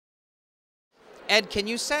Ed, can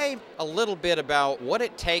you say a little bit about what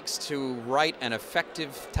it takes to write an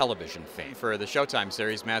effective television theme for the Showtime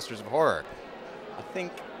series Masters of Horror? I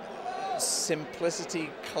think simplicity,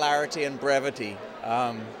 clarity, and brevity.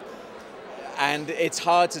 And it's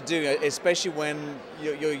hard to do, especially when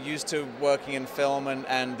you're used to working in film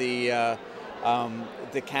and the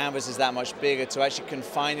canvas is that much bigger. To actually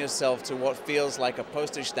confine yourself to what feels like a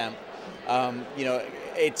postage stamp,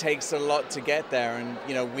 it takes a lot to get there.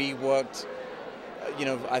 And we worked,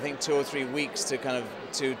 I think 2 or 3 weeks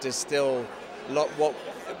to distill what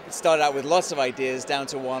started out with lots of ideas down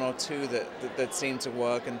to 1 or 2 that seemed to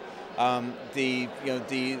work. And the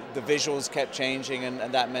visuals kept changing,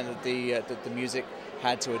 and that meant that the music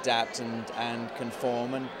had to adapt and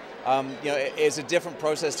conform. And it's a different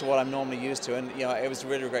process to what I'm normally used to, and it was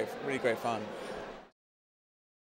really great fun.